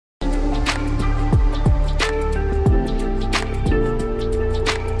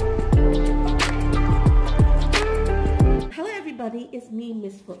me,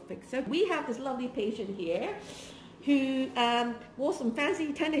 Miss Foot Fixer. We have this lovely patient here who wore some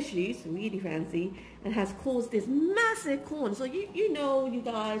fancy tennis shoes, really fancy, and has caused this massive corn. So you know, you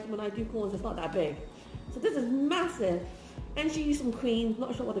guys, when I do corns, it's not that big. So this is massive. And she used some cream,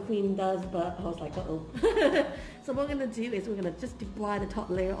 not sure what the cream does, but I was like, uh-oh. So what we're gonna do is we're gonna just debray the top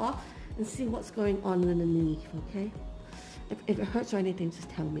layer off and see what's going on underneath, okay? If it hurts or anything, just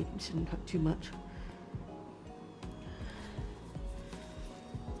tell me. It shouldn't hurt too much.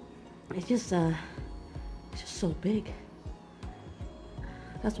 It's just so big.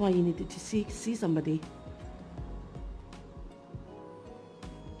 That's why you needed to see somebody.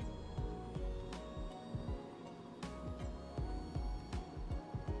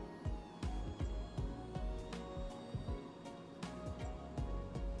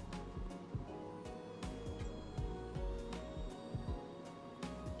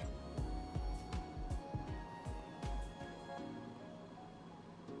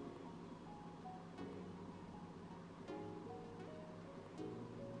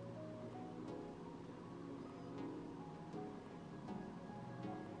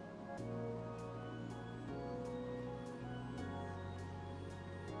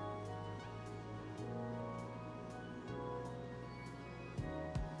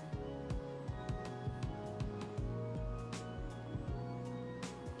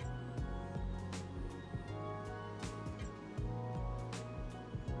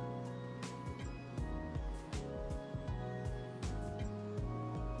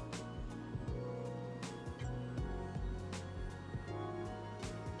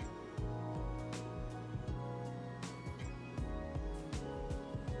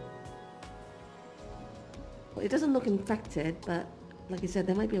 It doesn't look infected, but like I said,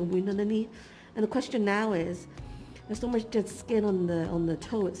 there might be a wound underneath. And the question now is, there's so much dead skin on the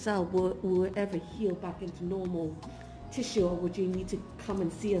toe itself. Will it ever heal back into normal tissue, or would you need to come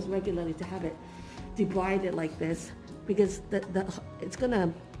and see us regularly to have it debrided like this? Because it's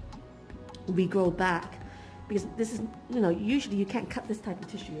gonna regrow back. Because this is, you know, usually you can't cut this type of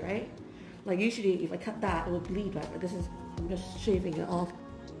tissue, right? Like usually if I cut that, it would bleed, right? But this is, I'm just shaving it off.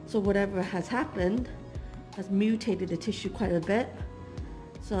 So whatever has happened has mutated the tissue quite a bit,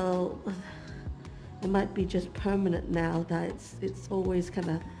 so it might be just permanent now, that it's always kind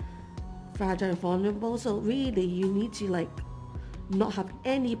of fragile and vulnerable. So really you need to like not have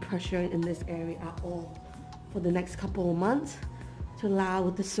any pressure in this area at all for the next couple of months to allow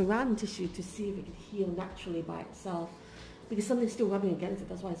the surrounding tissue to see if it can heal naturally by itself, because something's still rubbing against it.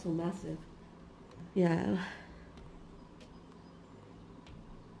 That's why it's so massive. Yeah.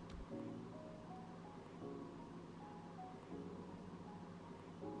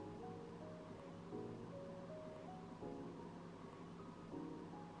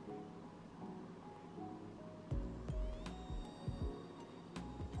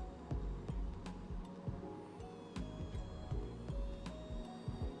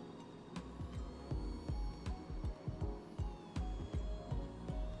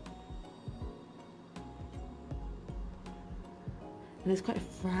 And it's quite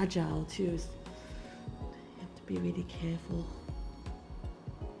fragile too. You have to be really careful.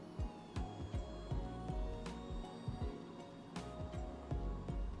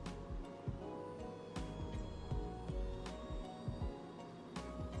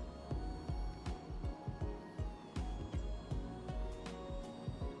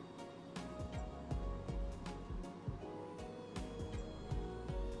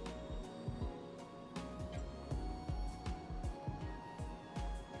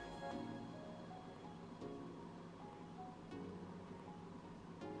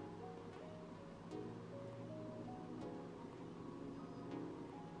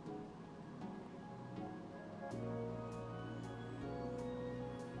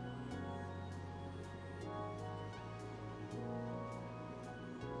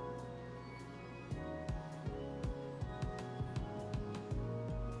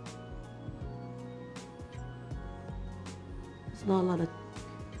 It's not a lot of,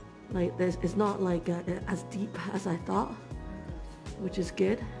 like, it's not like as deep as I thought, which is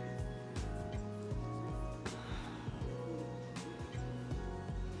good.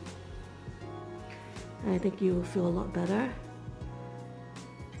 I think you will feel a lot better.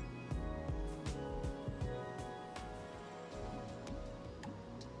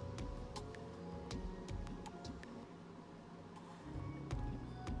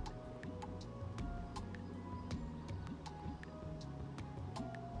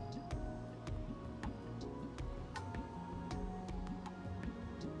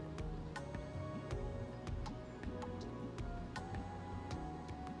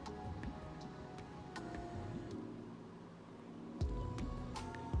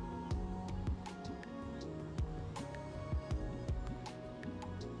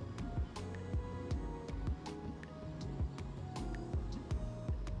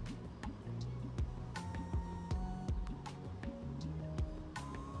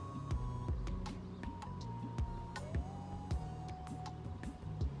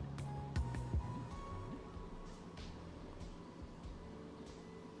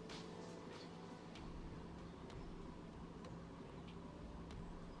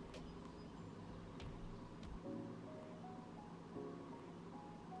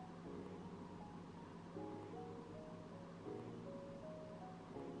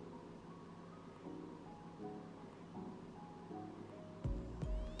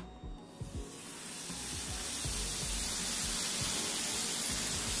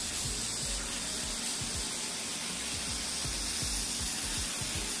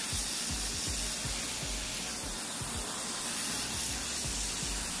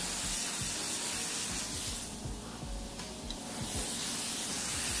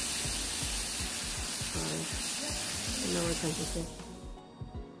 no attention to.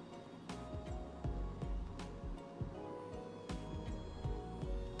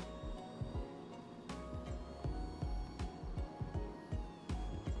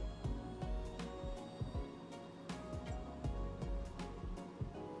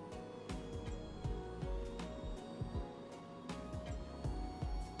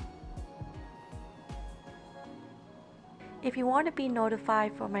 If you want to be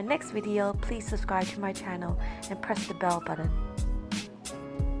notified for my next video, please subscribe to my channel and press the bell button.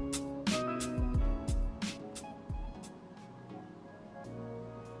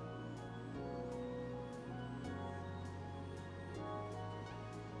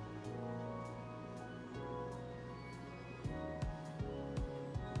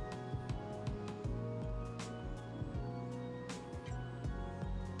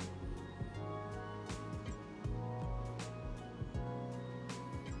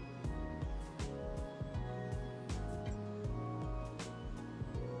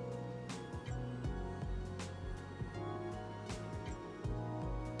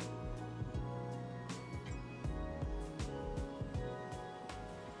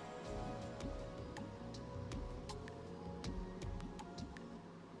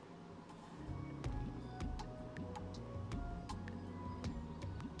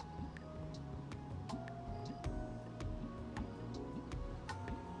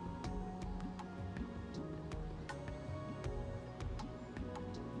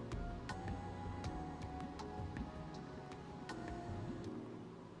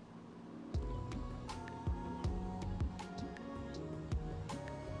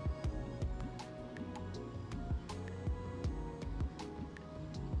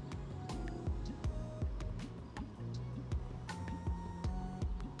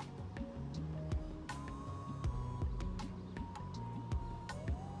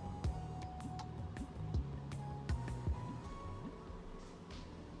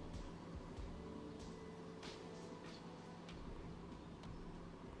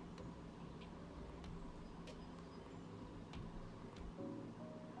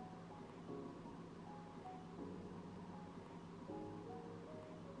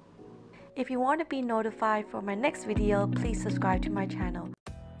 If you want to be notified for my next video, please subscribe to my channel.